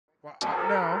But up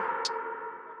now,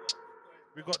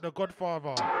 we got the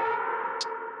Godfather.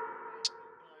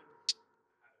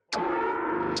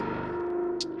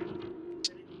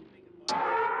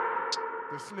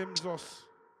 The Slimzee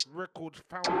record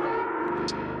founder.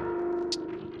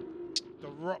 The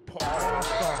Rock Pop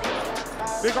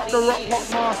Master. Big up the Rock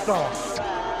Pop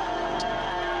Master.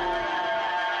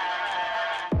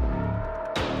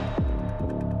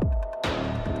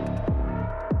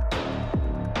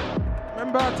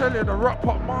 Remember I tell you, the Rock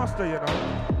Pop Master, you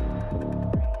know.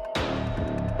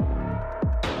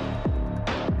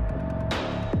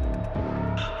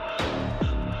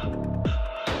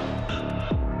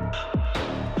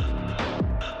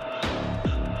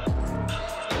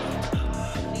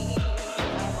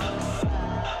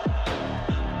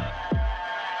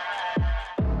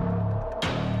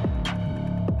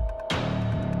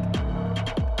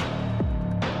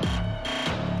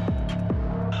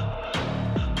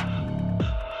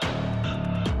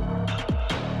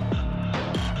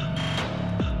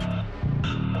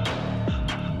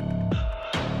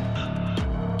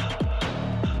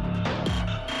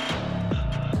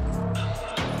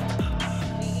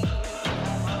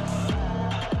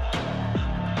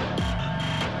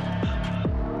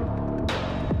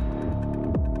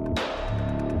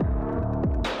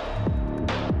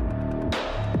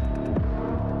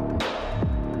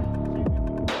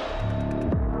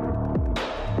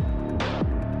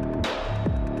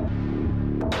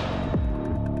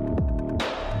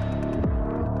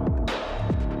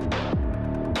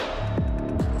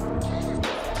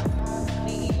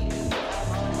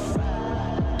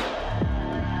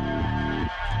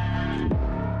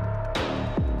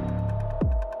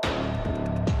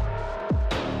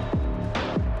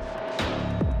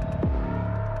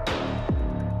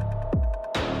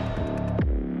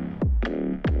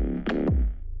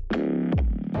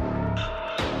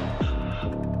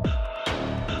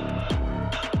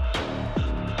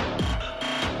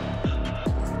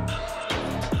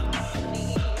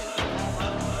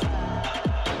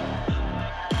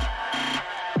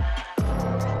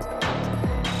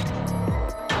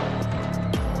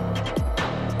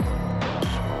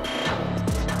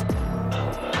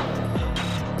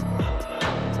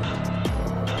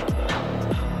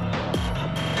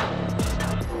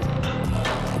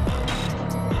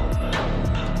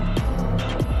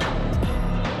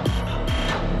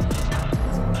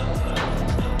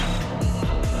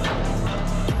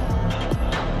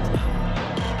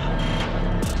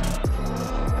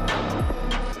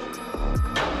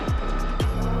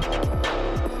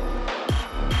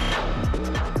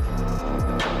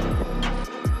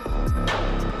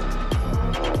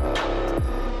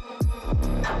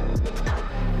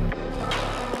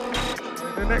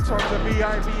 Next one's a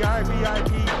VIP.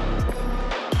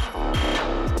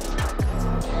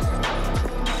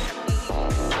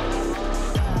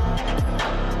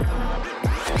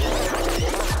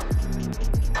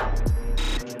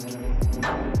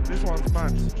 This one's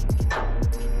mad.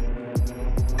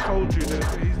 I told you that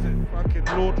he's the fucking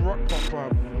Lord Rock Pop,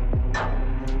 bruv.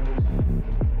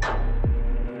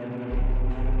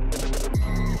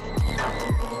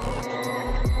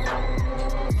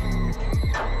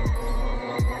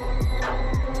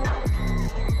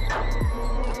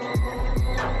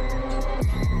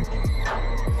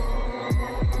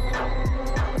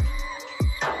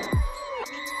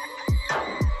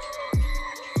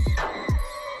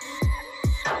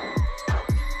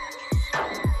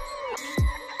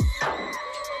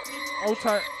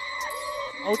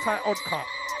 Old tight odd cut.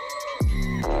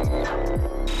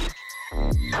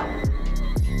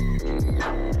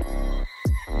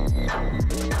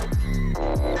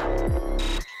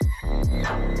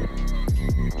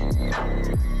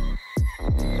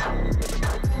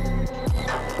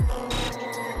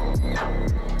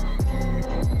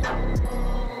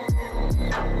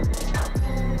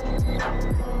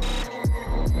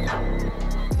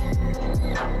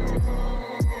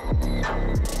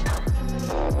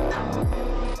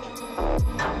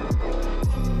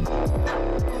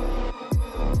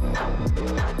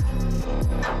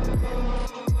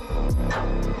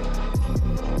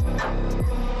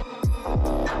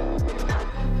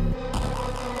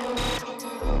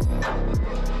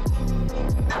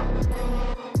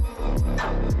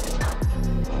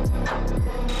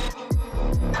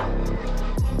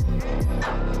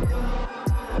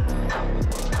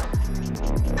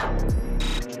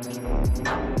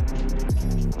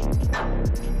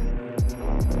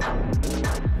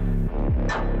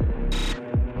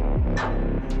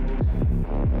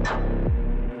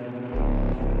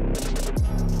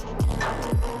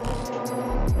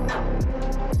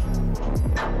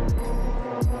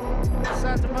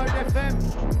 Mode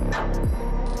FM.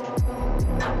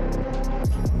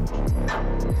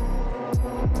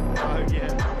 Oh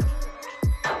yeah.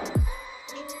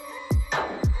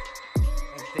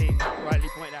 As Dean rightly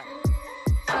pointed out.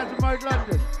 Sounds of Mode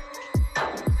London.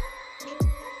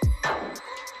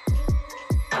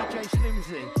 DJ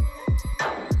Slimzee.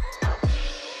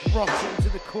 Rocks into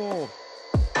the core.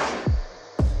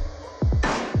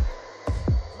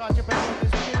 Larger band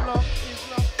is been locked, is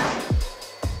locked.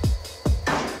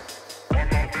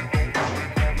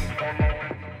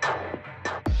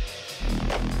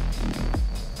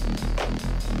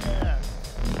 Yeah.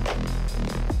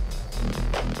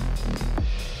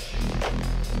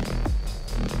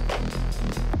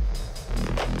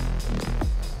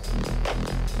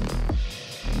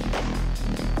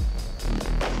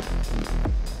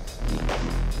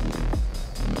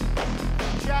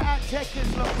 Shout out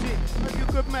Techers locked in. Hope you're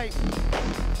good, mate.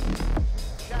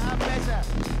 Shout out Meza.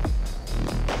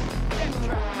 Death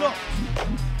Trap locked.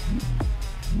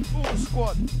 All the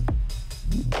squad.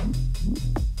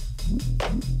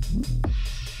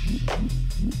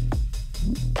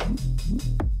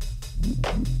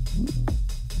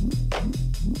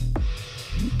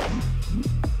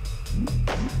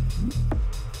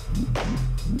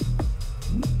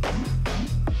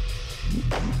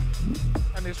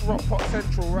 And it's Rock Pot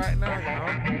Central right now,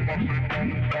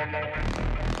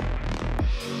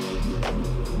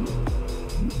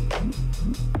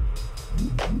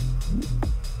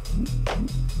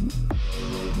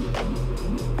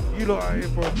 you lot are in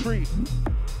for a treat.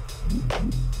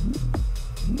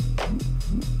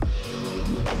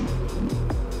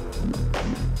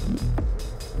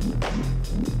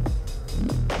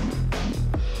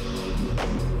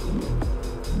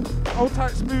 Hold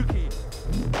tight, Spooky.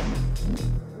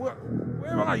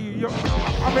 Where are you?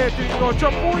 I'm here doing your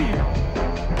job for you.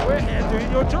 We're here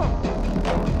doing your job.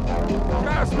 Shout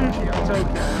out Spooky, I'm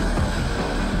joking.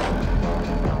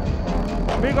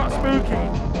 Big up Spooky.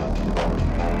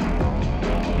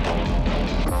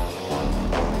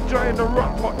 Enjoying the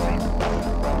rock pot team.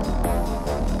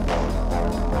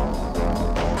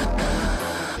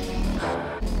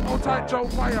 Hold tight, Joe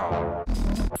Fire.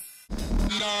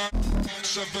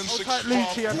 Hold tight,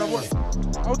 Lucci and the what?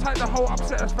 Hold tight, the whole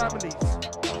Upsetters families.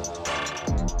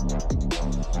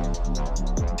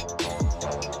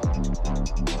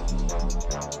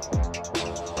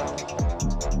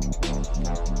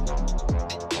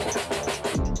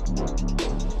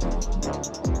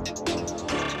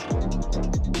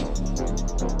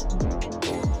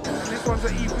 And this one's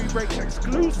an E3 Breaks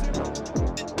exclusive.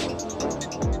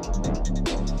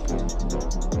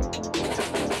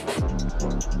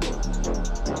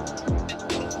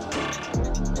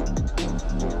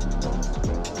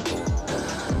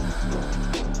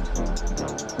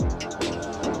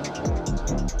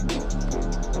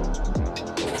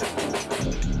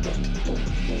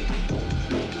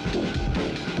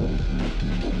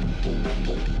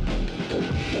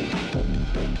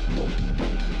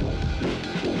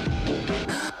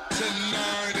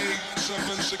 Tonight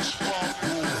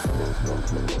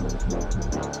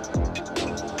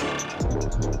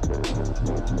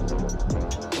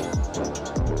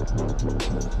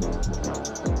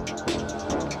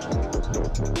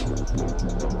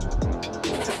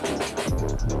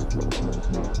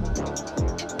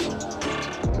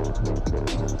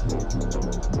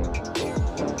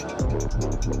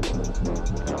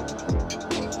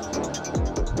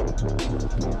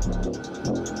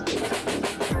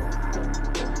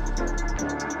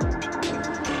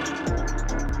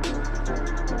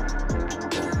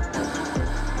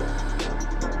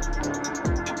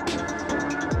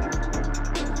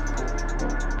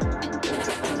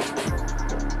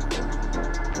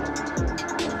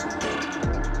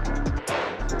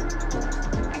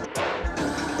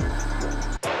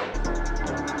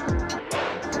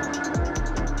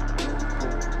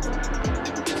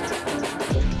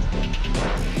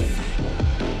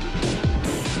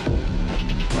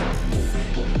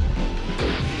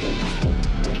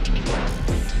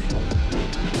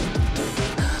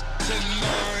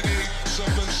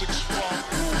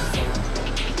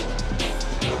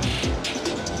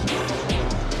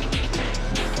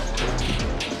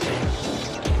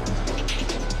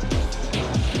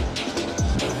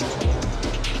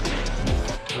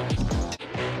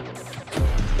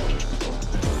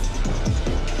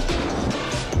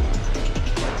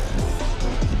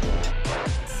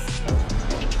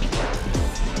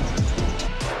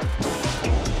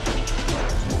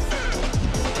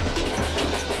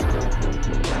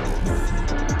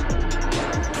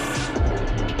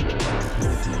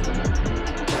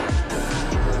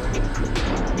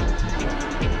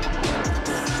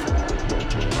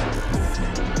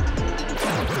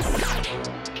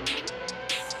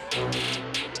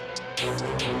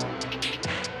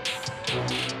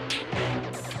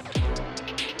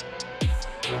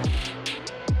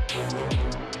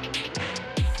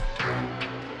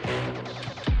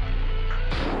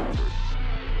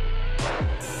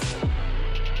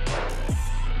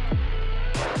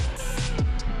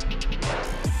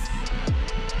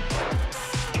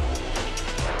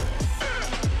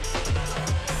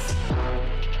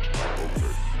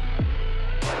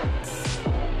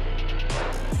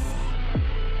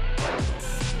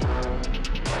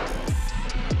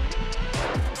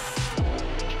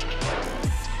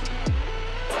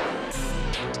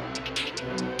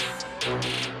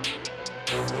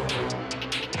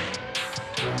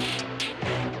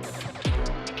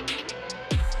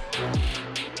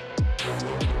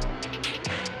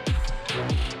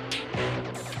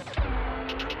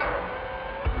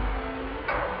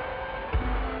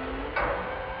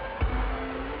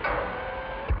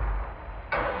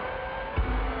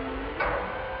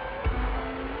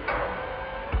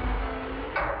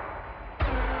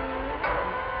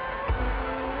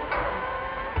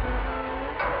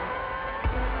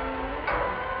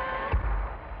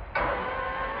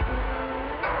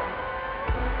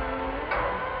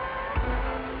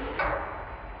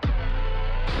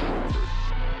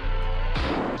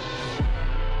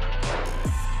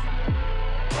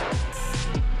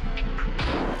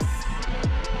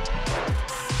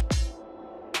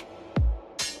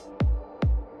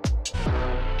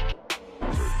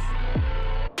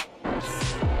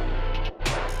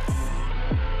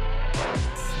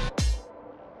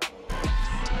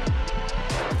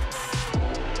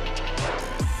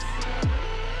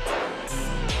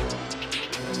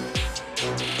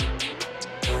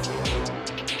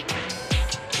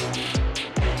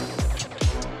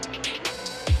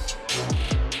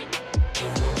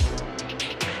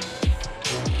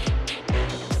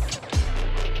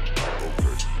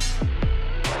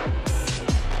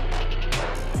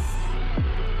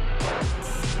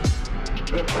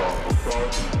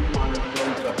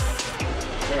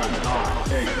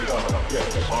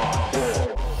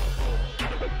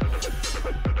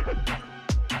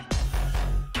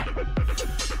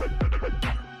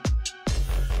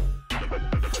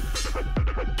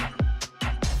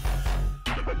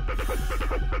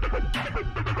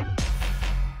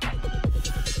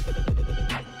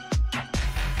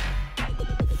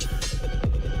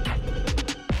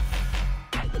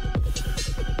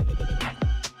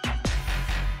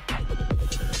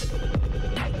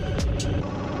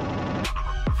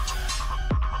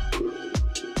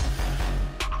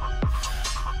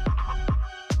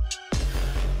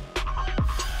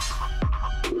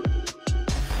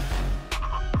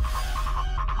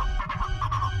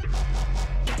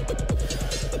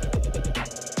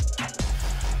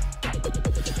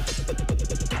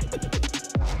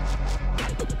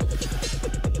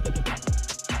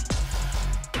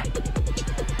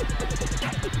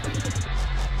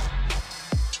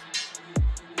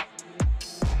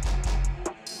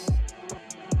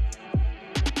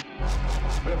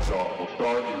Liftoff will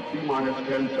start in T-minus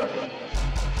 10 seconds.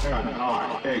 10,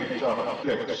 9, 8,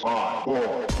 7, 6, 5,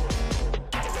 4.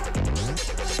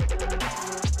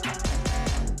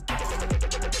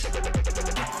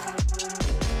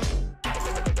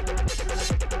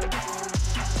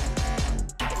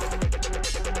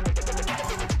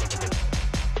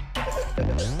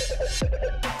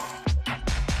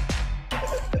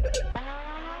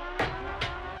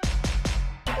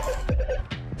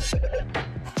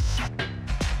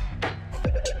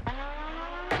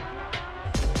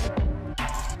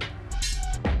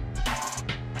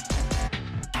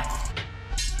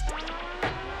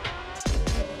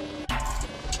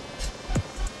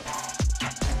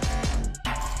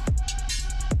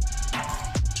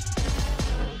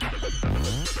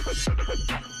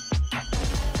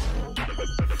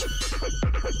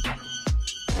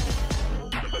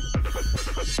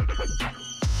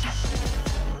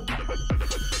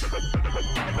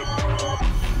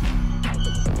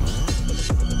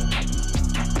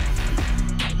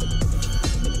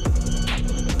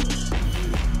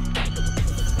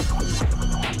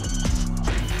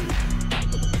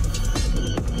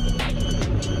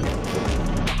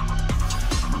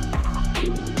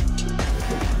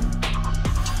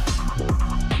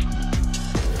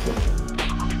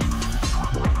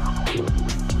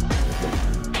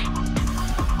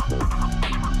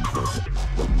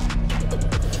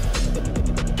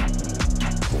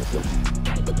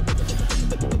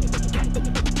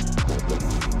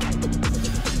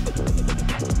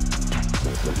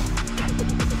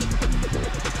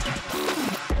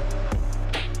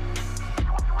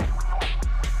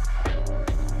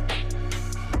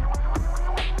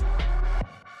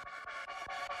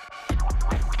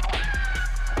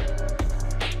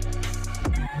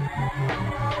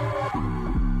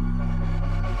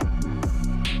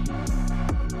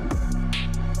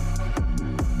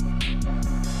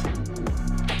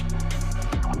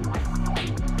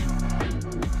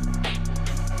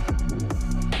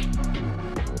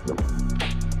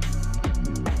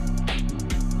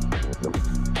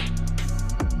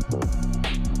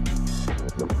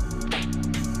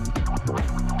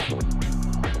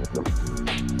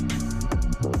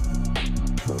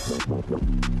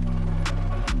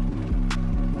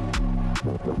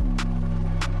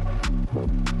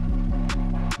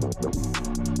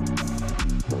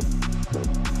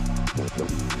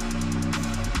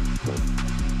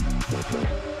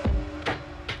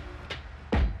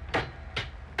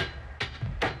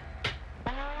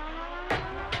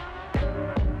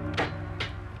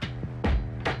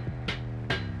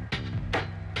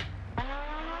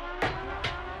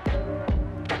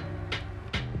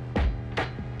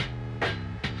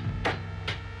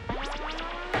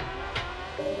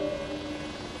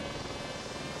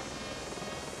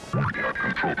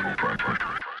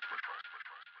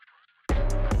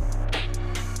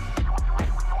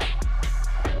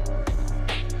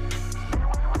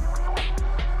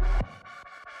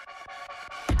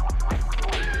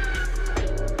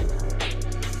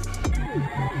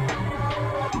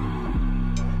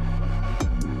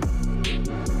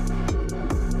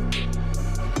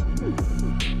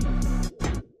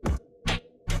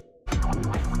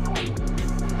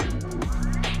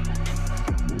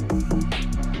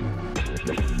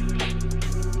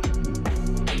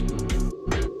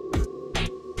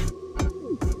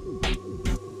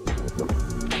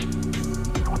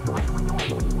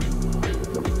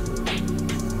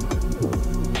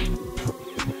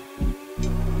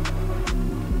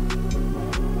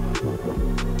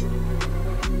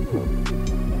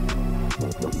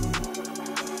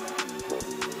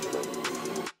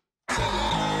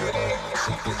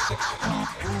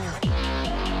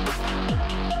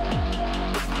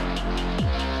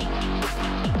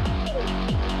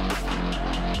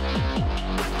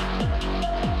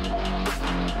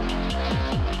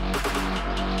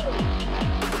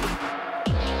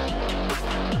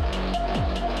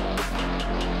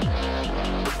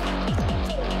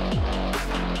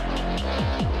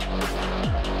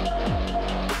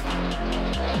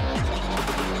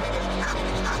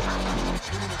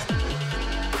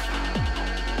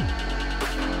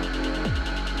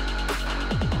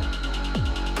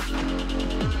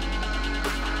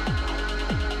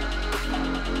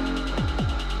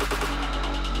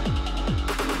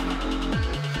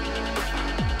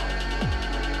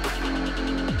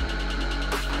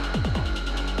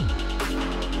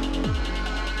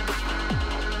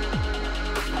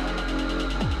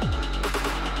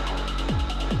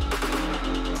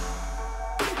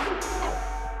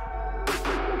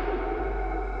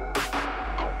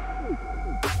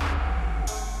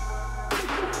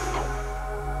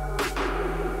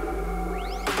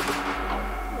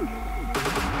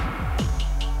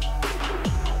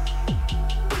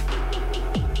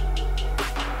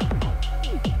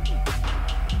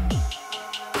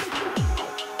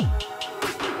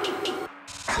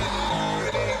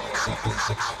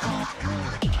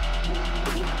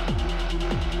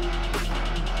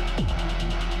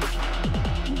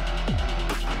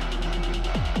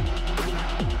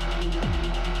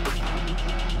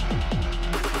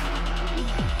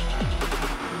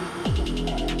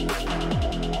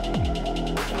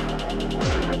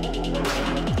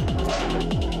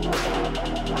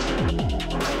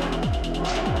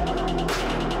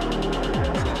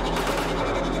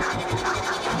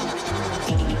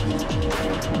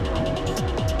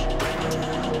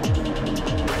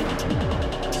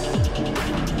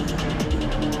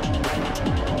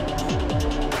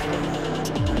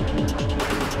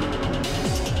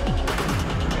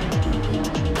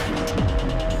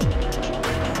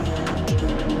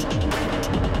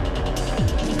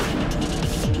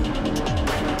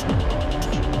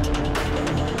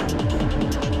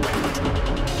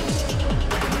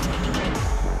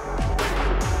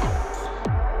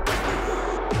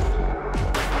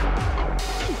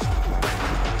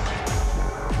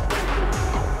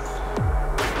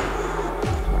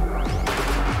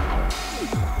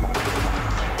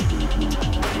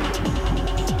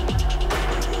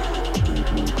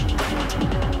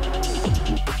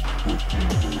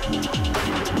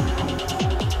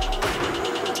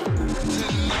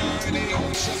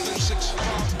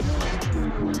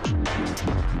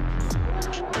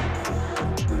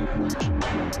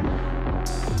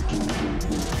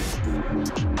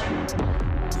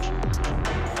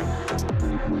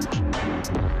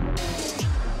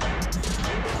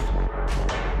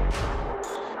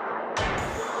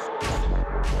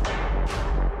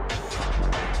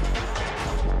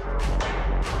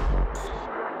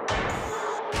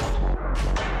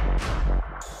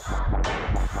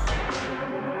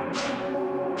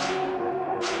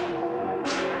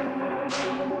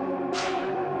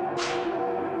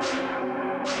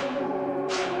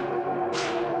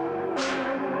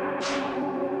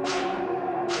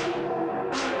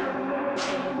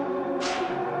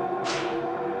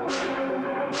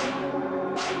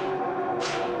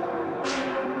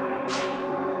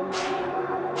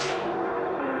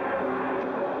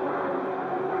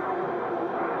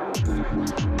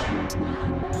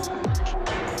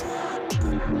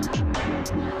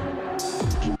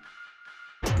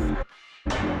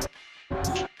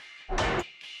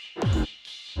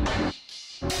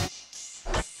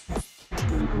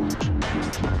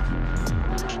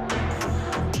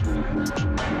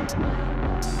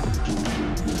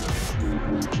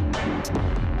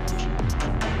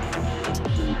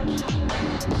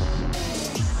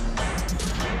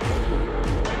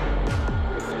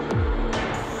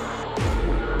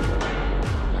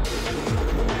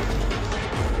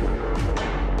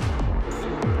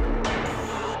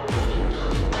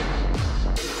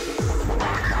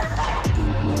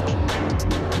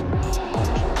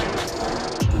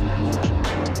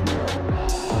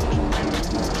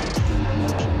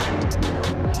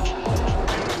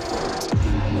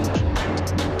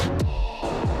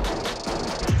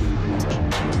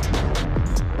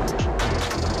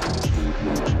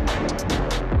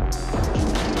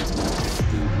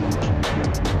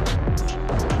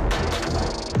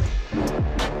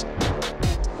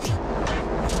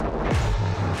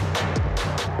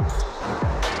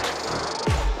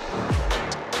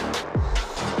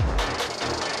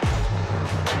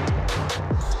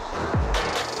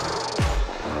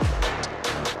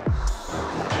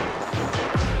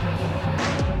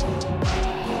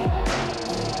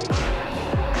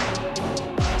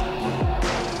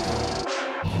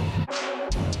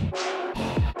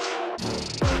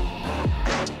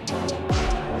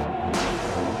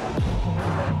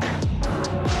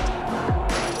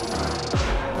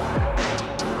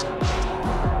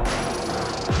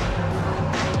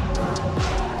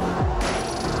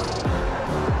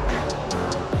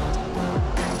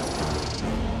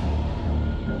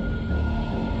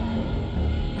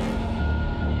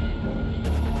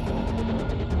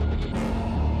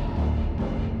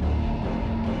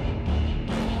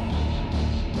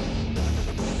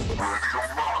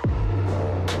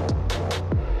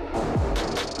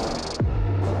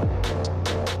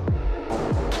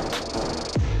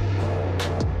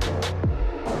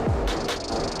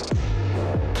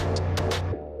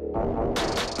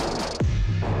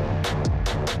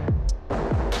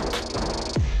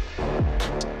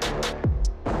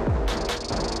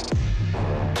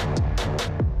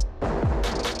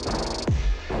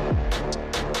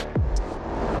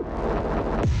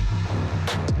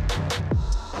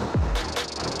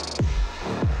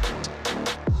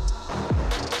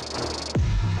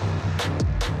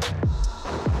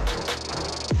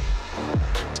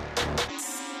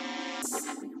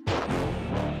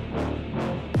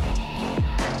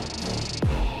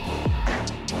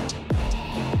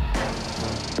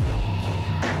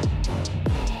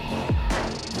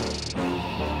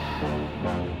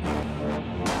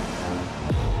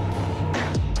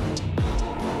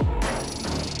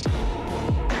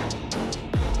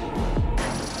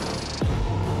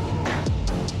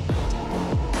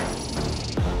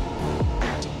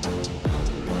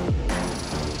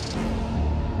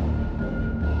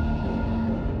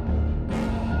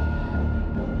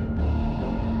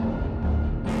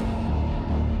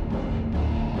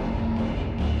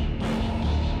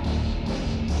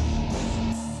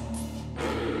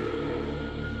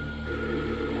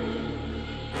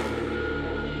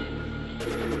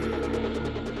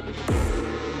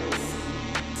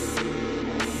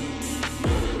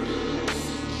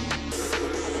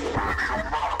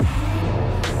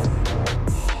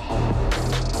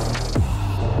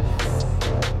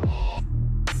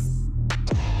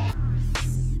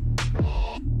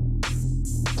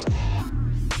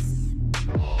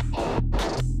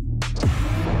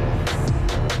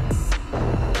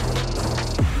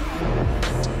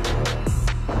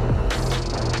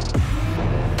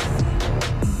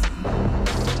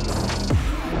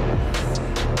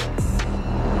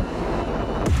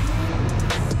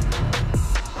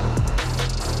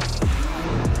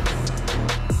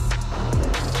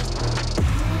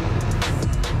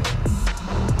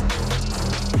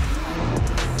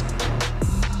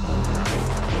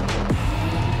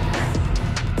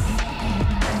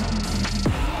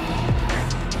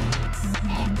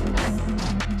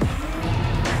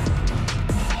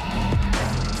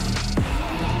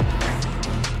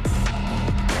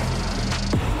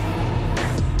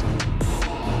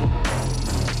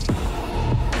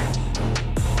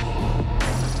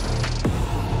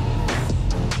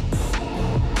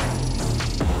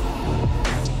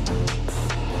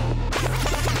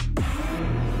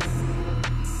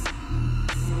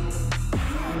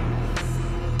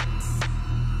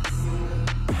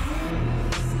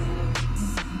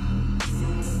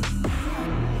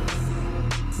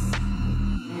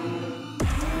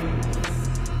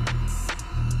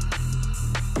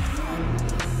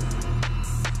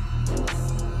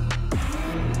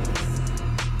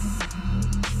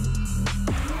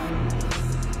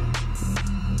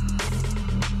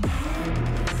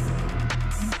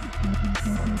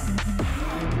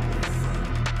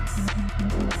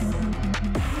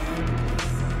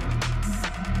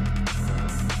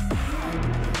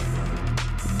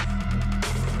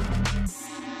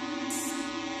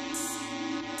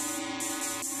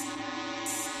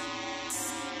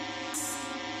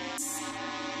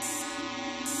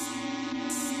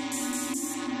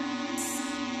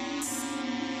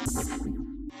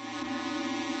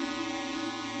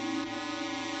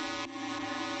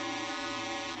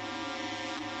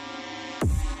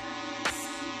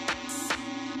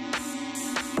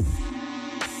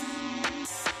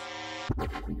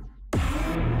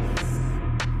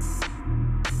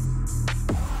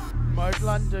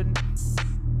 Marathon.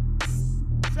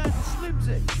 Sounds of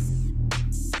Slimzee.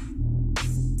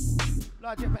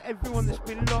 Large up for everyone that's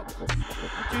been locked.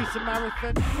 Producer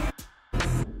Marathon.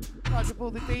 Large up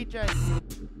all the DJs.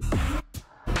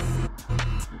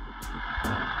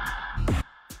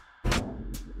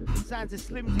 Sounds of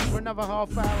Slimzee for another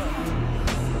half hour.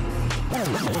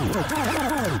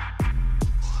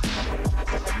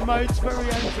 Mode's very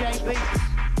own J Beats.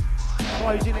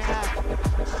 Closing it out.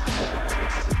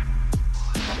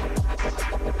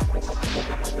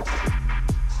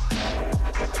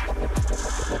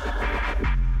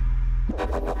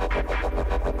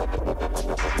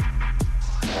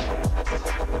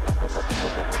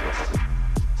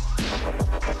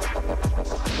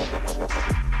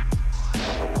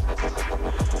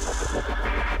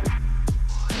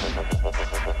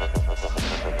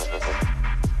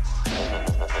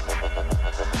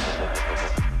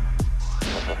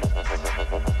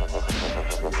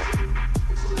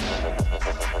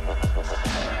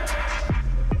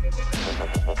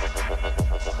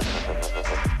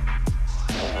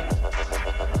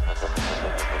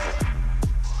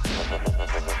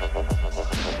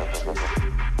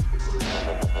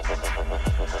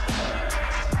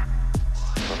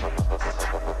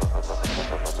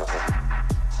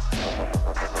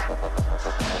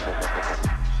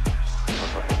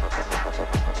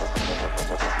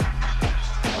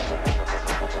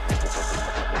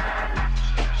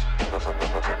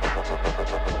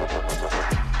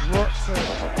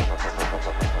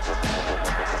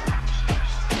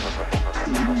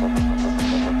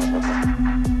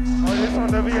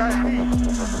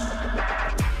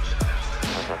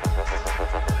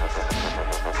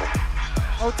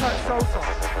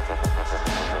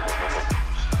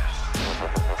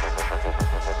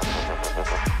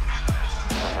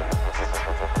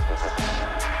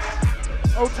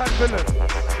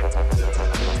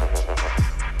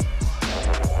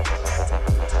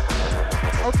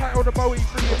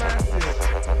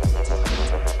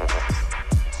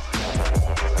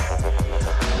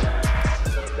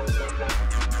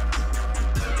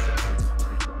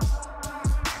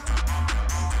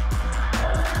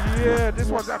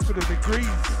 Absolutely degrees.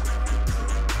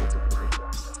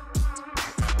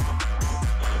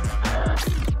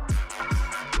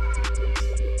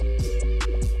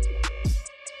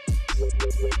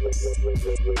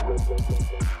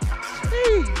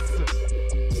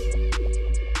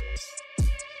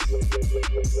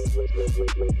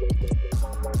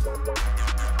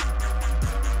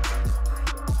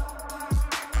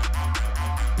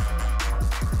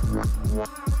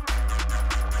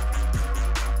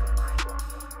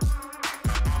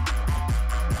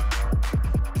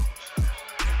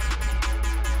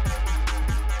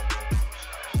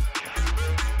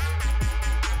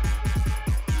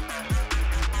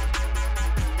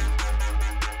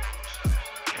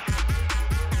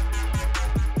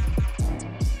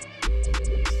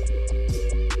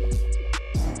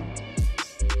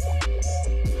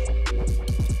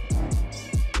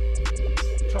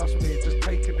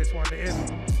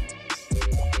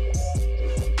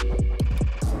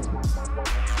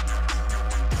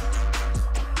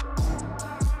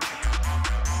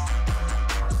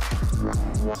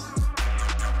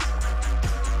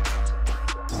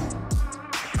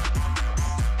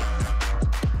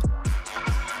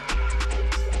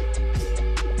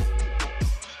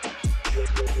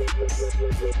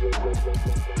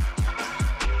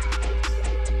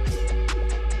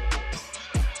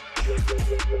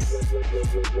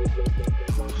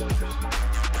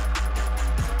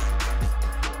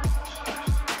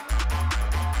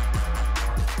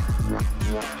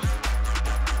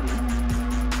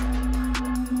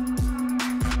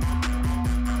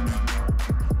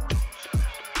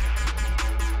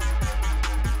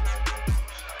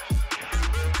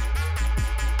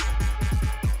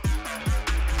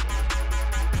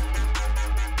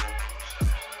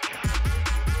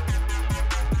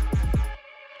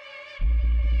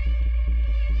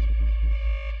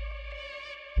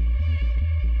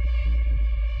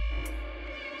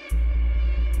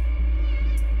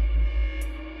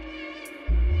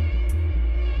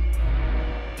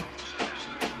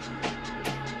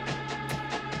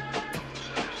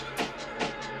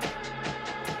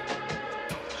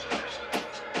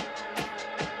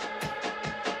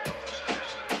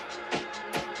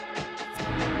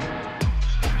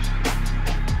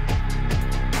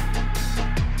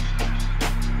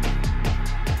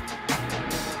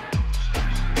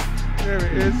 There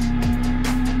it is.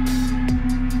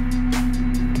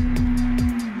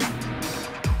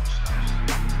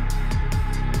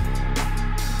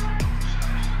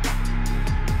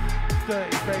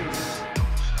 Dirty bass.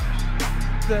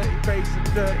 Dirty bass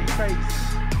and dirty bass.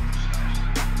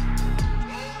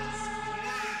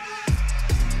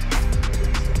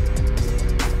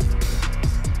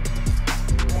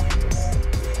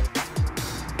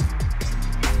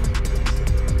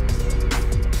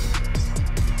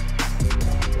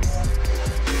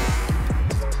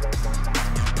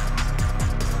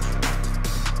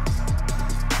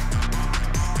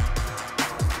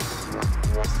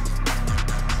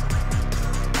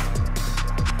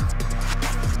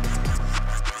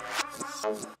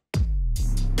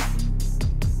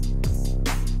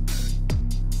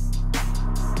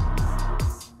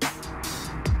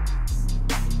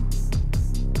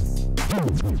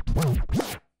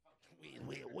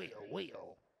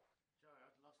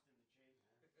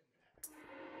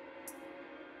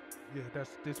 Yeah,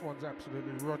 this one's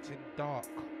absolutely rotting dark.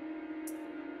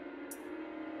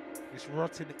 It's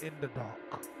rotting in the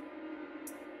dark.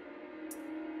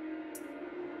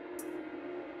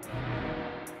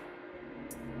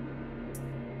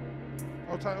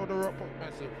 I'll title the rock pop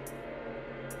massive.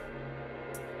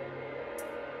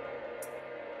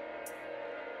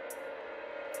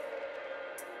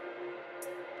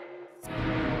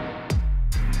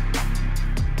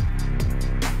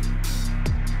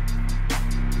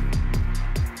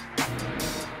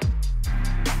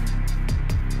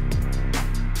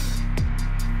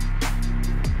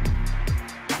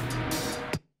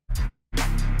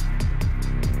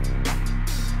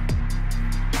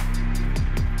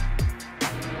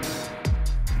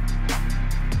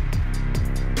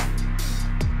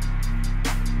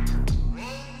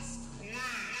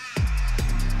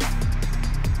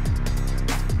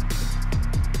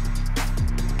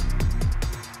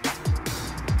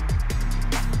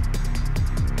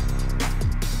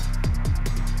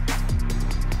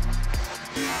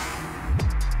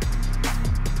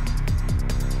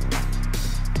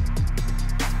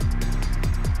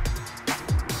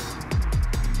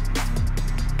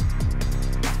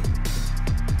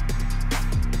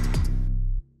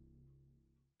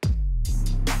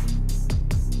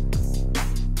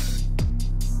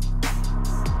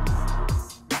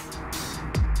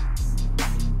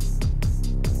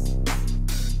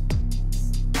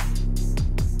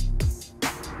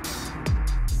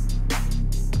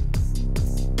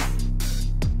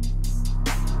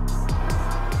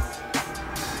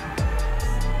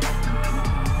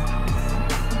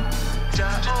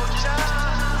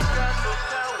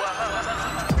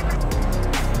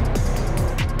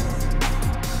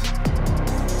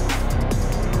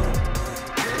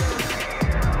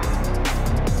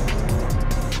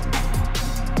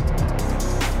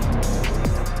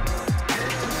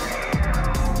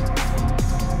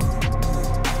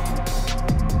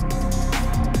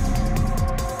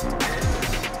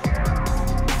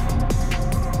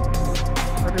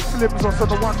 Slimzee on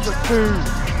the ones and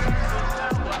twos.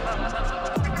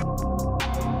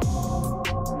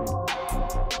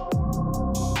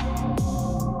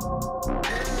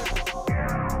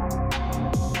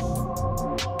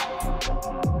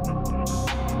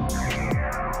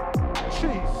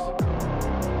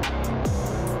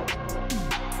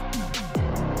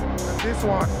 This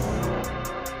one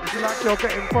is like you're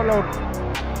getting followed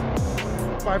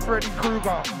by Freddy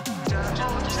Krueger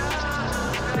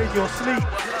in your sleep.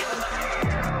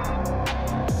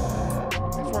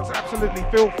 This one's absolutely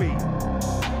filthy.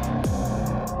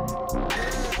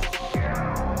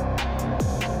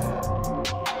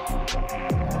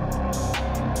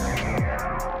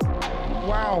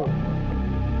 Wow.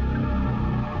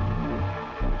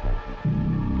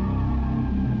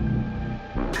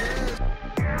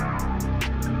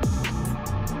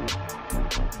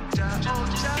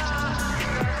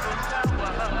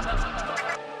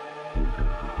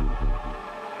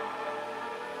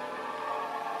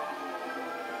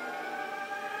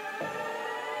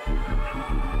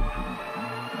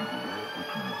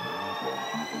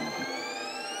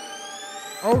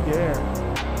 Oh yeah.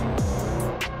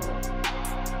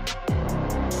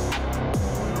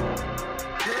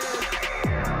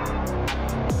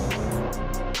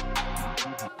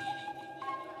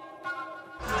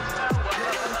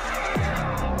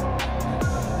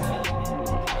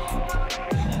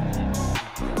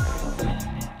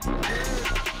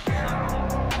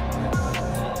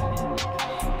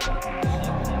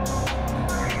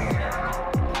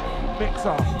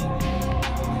 Mixer.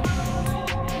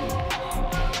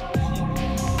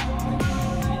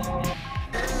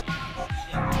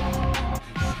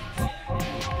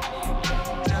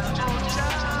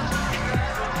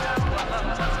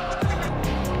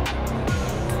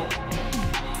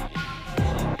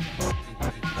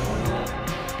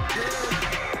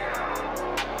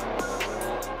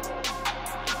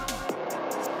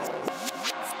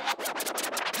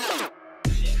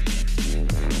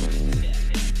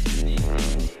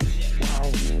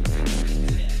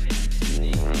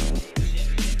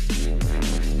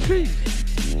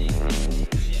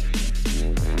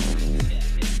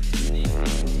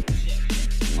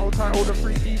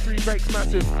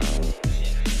 massive.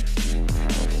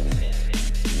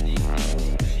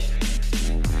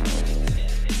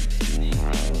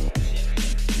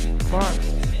 Fine.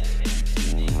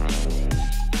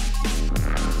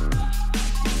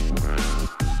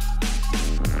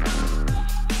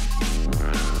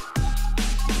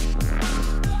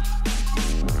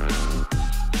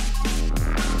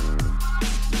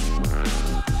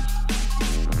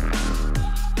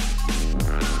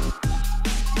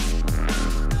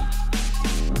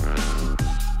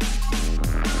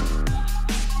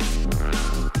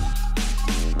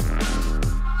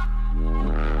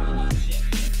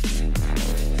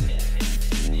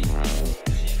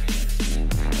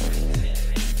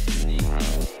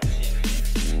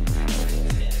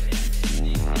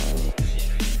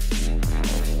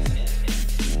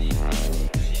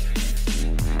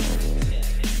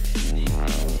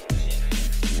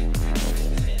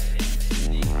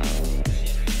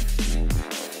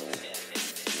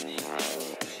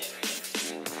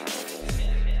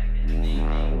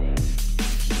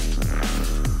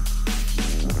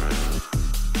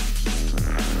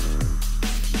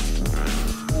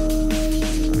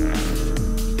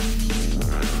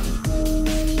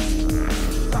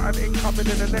 In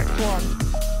the next one.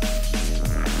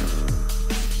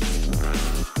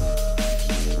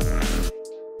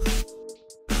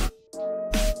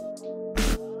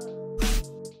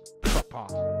 Proper.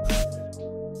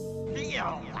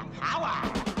 Feel the power.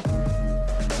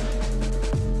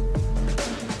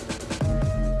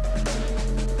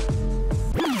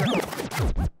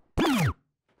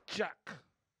 Jack.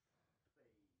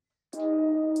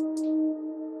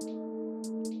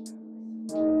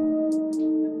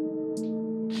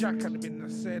 Jack and him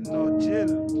saying no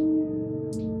chill.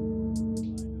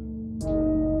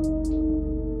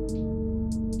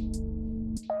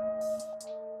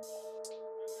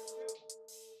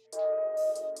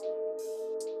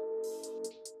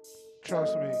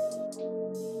 Trust me.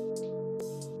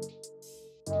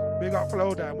 Big up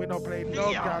Flow Down, we don't play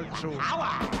no girl tune.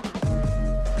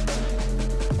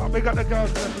 But big up the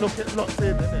girls that locked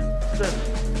in, innit? Still.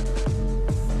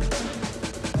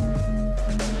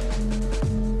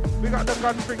 We got the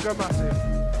gun finger massive.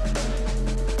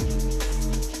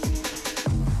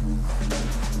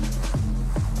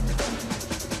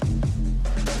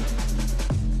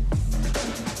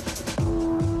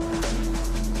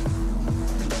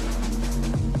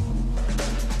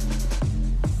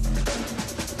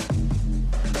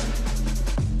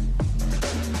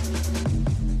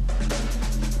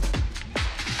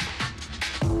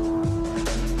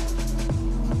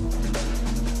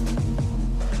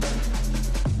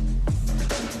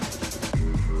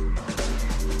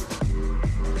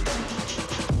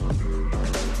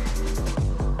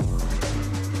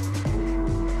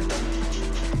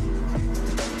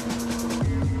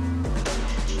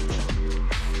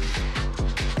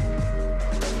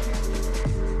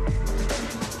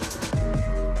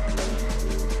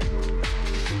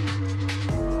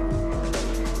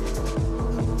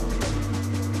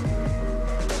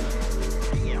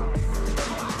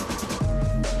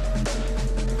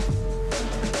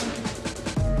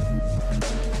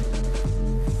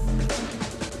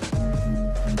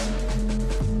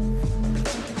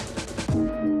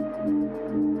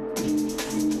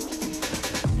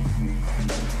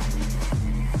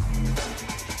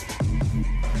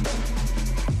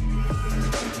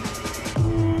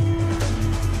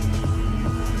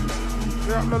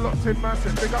 The locked in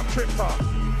massive, big up Tripper.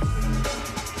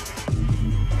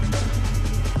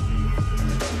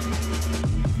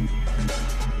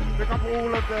 Big up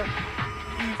all of the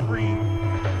E3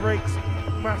 breaks,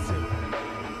 massive.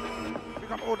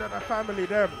 Big up all of the family,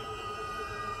 them.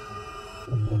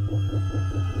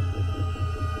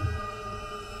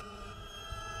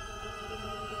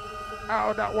 Out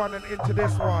of that one and into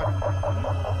this one.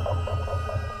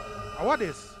 Oh, what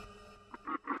is?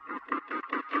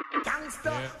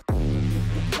 Gangsta.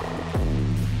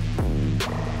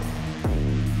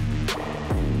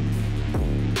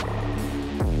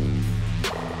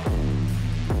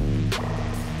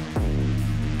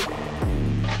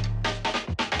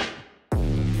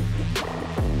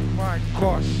 My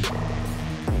gosh.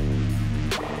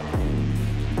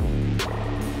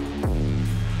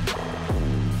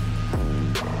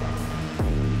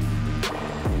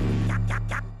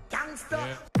 Gangsta.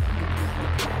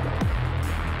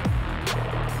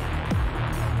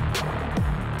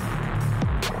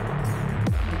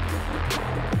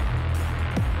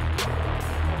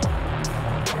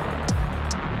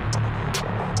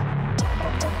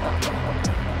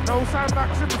 No sound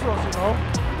back Simpsons, you know.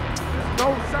 There's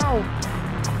no sound.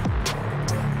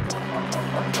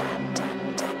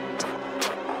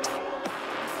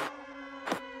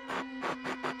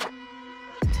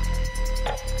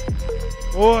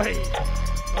 Oi!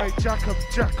 Oi, jack 'em,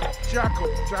 jack 'em, jack 'em,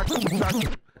 jack 'em, jack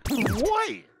 'em.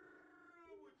 Oi!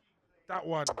 That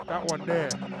one there.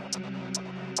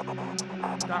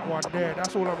 That one there,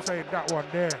 that's all I'm saying, that one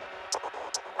there.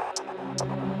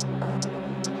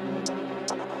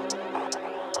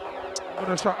 I'm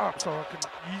gonna shut up so I can,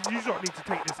 you don't need to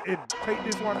take this in. Take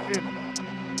this one in.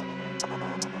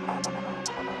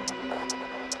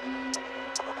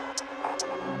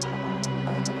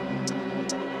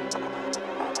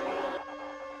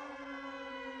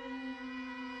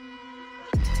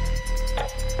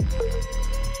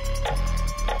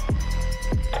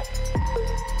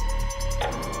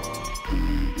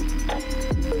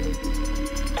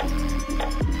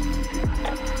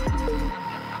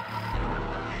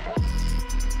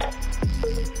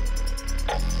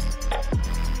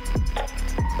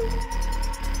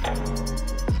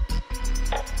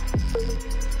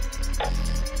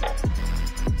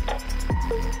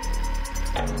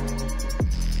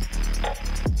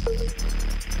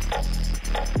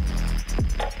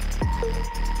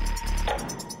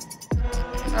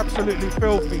 Absolutely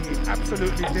filthy,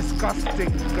 absolutely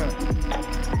disgusting.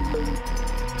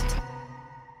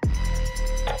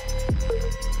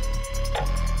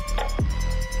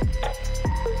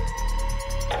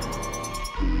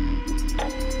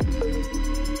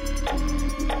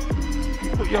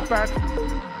 Put your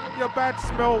bad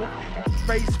smell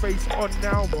face on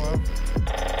now, bro.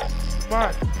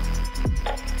 Man.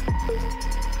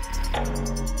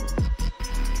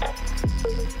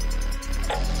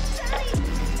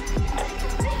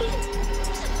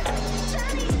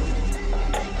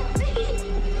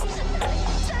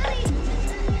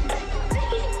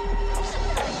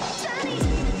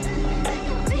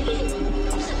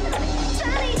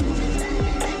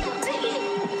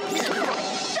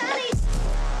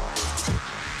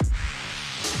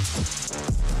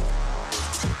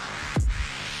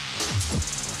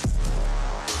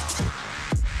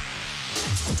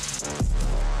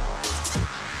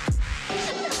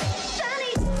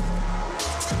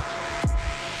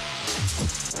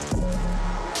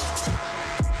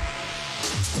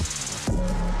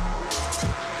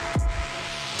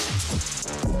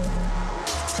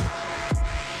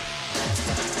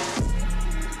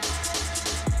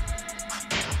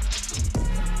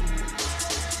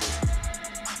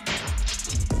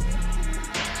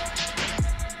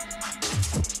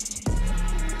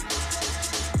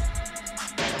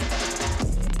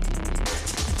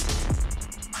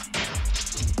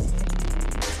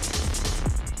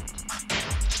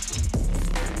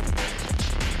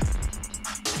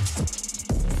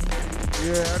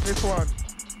 Yeah, and this one.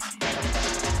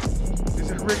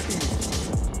 Is it Ricky?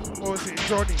 Or is it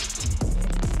Johnny?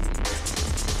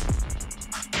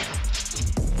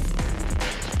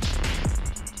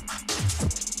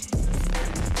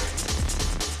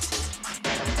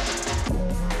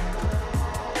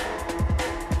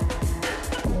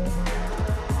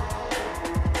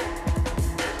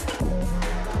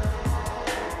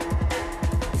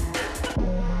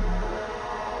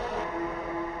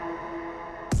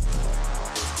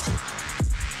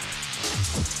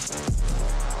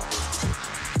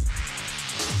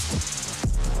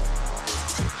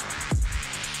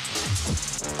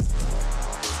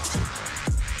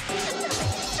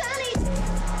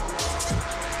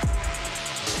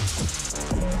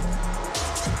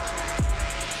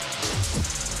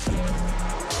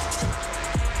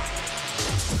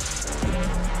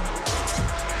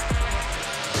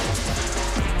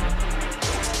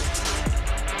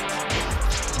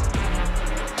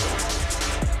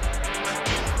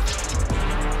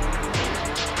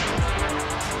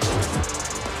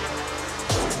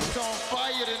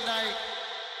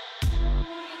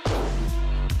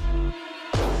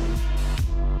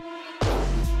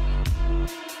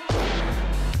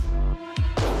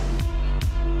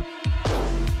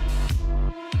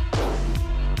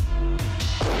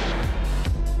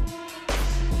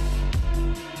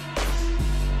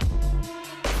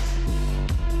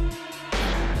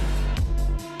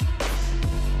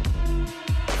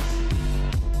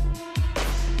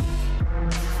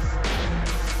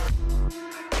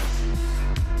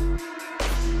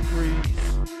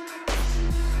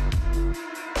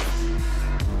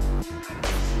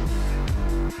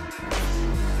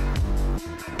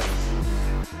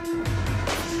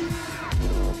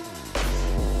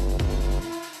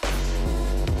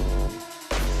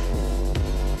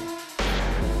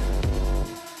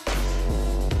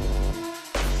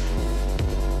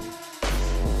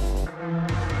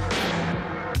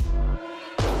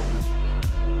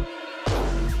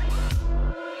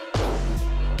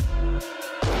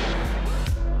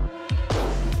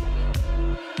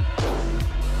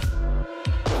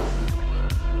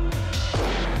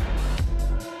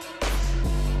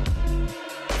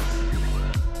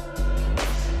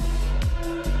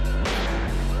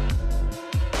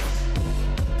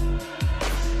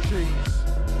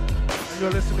 You're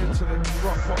listening to the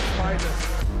Dropbox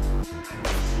Finest.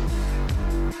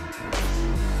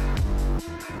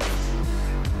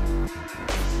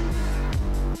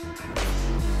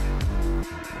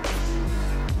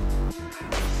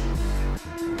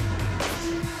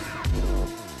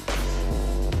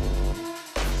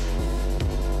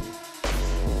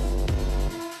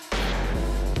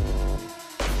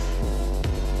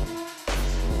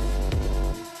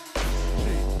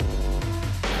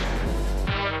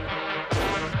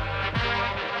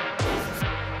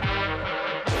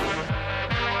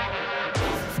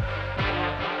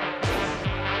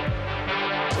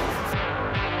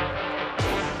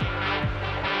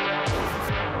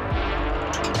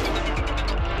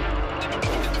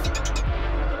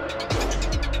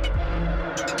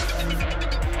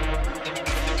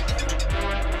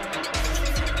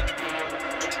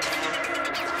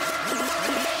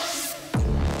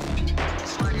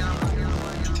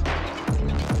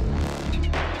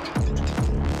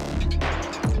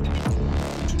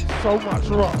 So much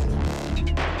rock.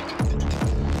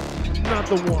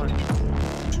 Another one.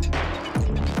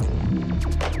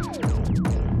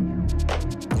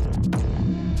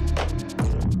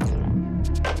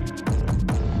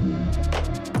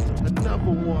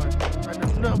 Another one. And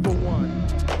another one.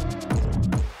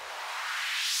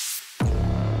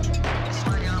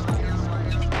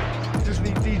 Just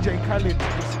need DJ Khaled.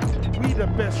 We the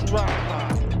best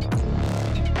rapper.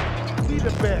 We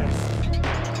the best.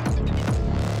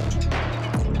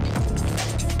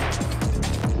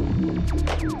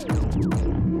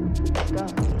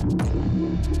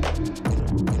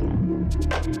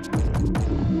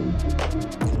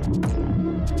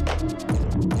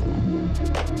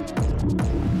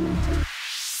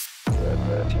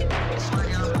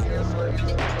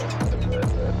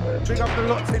 Big up the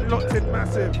locked in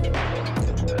massive.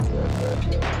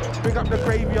 Big up the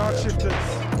graveyard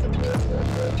shifters.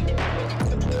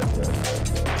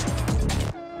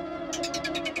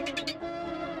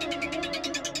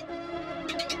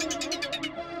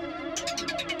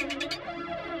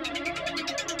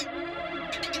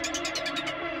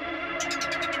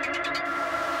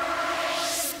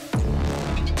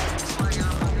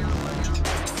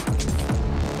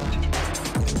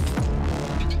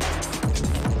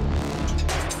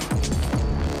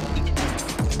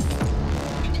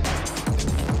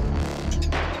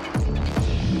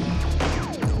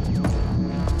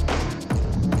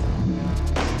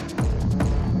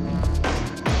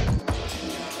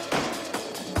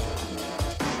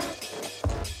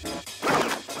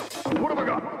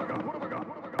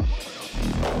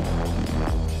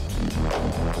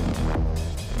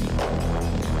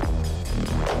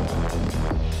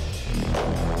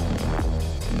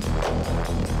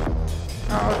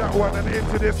 Out of that one and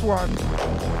into this one.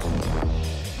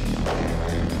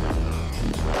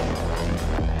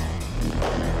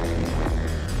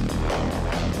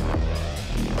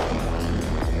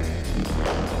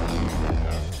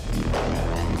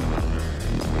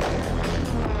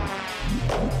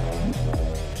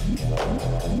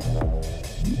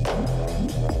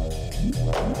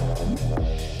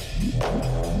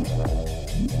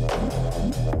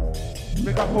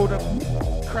 Big up all them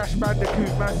Crash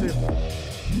Bandicoot massive.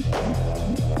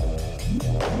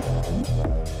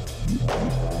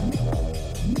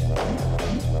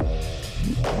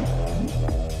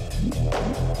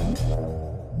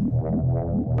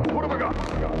 What have I got?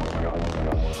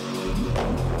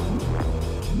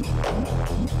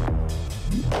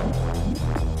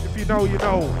 If you know, you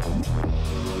know.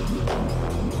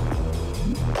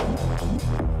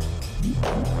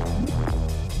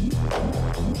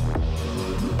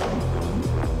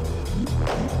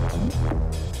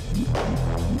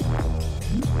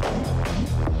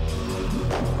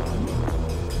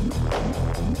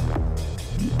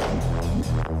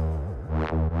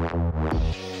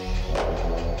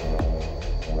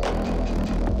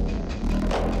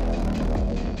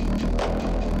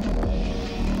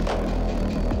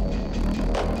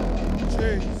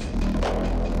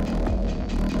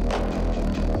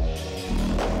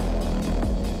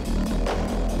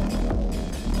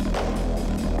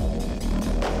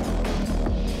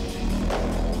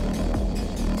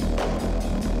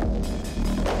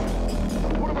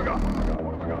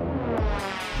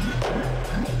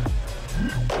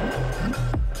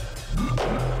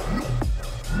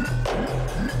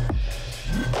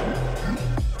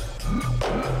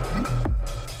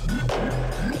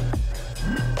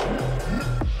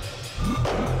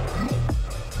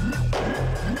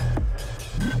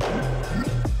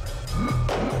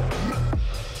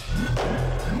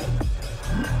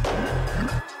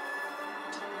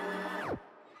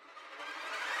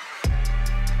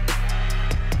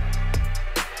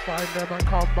 Find them and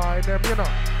combine them, you know.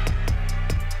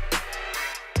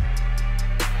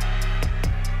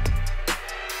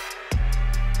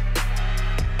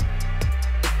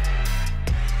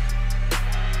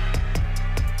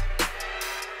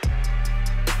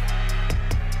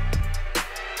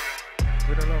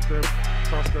 We don't love them,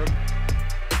 trust them.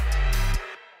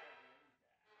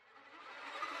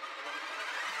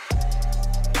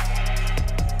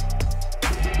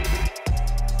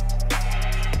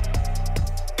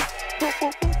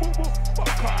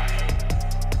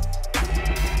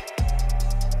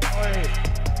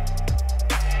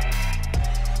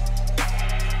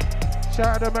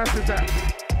 Shout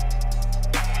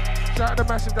out the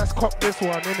massive that's copped this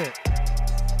one, innit?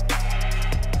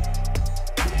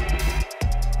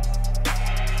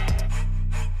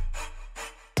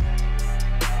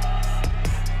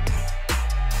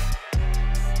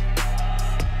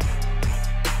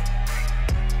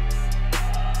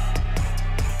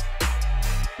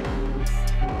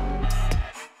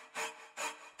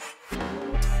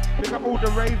 Pick up all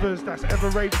the ravers that's ever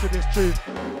raved to this tune.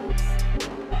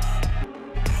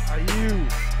 Are you?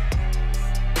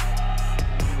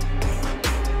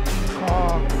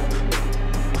 Calm.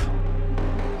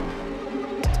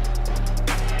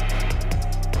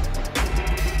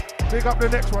 Pick up the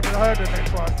next one, I heard the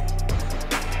next one.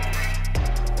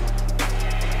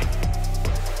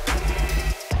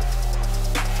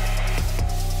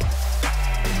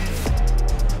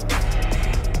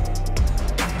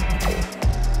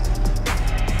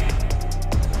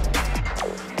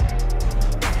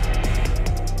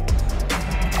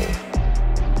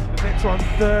 The next one's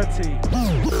 30.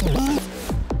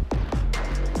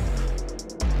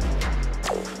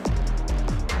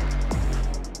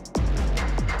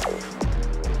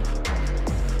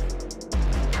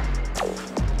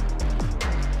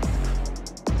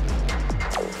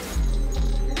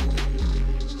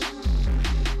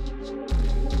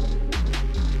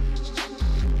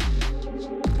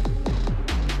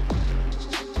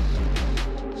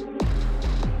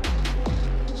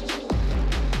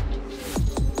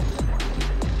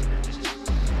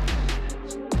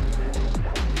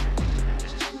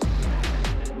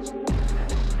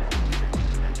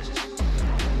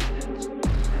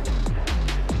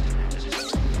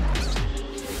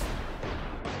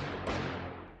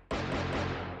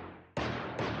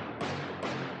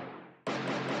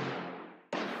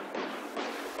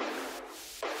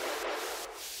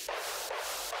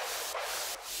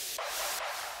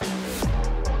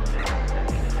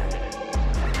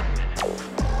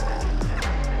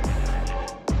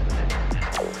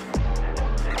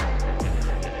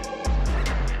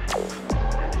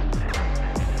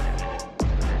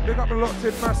 Big up the locked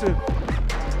in massive.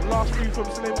 Last few from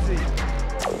Slimzee.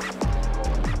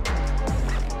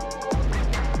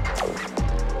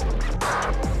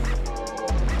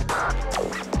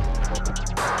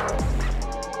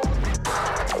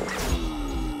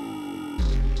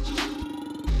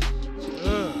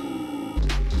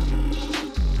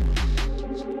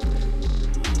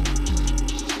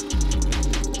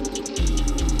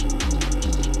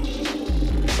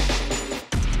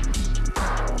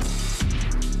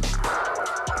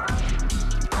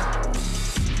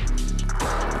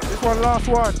 One last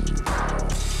one.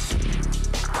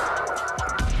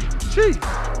 Jeez.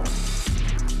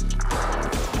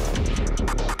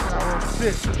 That one's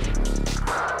sick.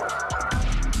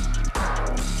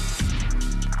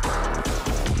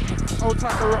 Old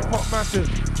type of rock pop massive.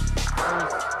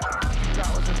 That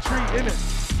was a treat, innit?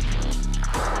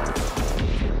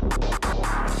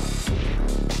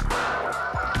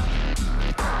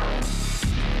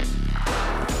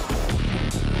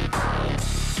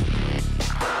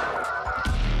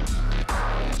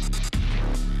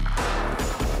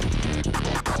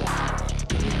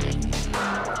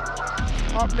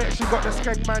 Up next, you got the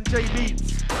Skank Man J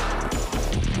Beats.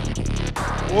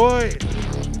 Boy,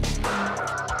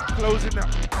 closing up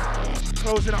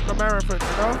the marathon,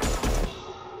 you know.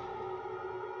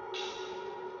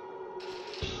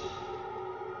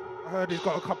 I heard he's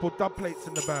got a couple dub plates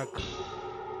in the bag.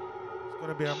 It's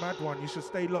gonna be a mad one. You should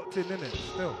stay locked in it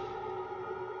still.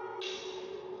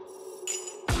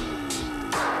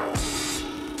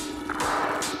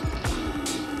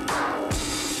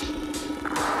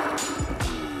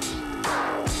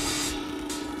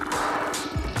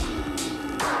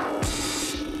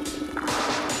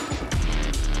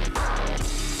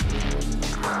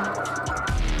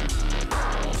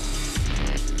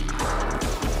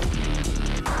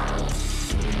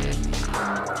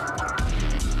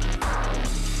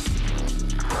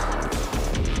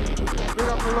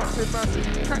 Massive.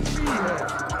 Catch me here.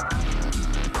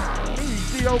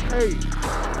 Easy, okay.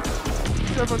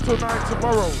 7 till 9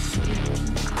 tomorrow.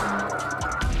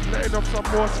 Letting off some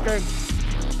more skank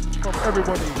from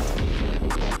everybody.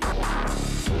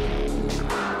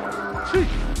 Gee.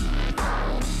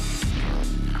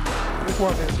 This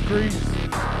one is grease.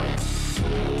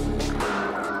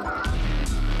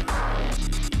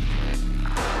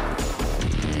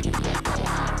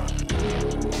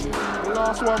 The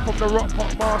last one from the Rock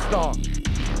Pot Master.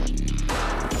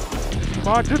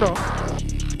 My dinner.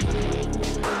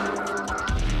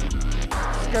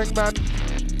 Skangman,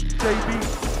 JB.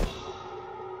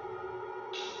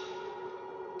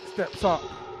 Steps up.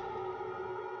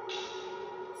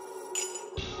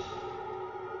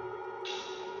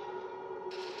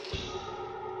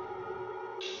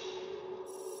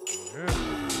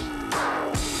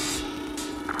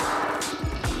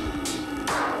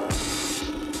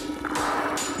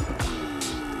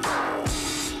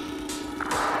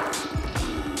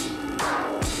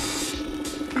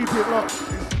 Keep it locked.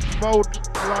 It's Mode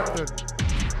London.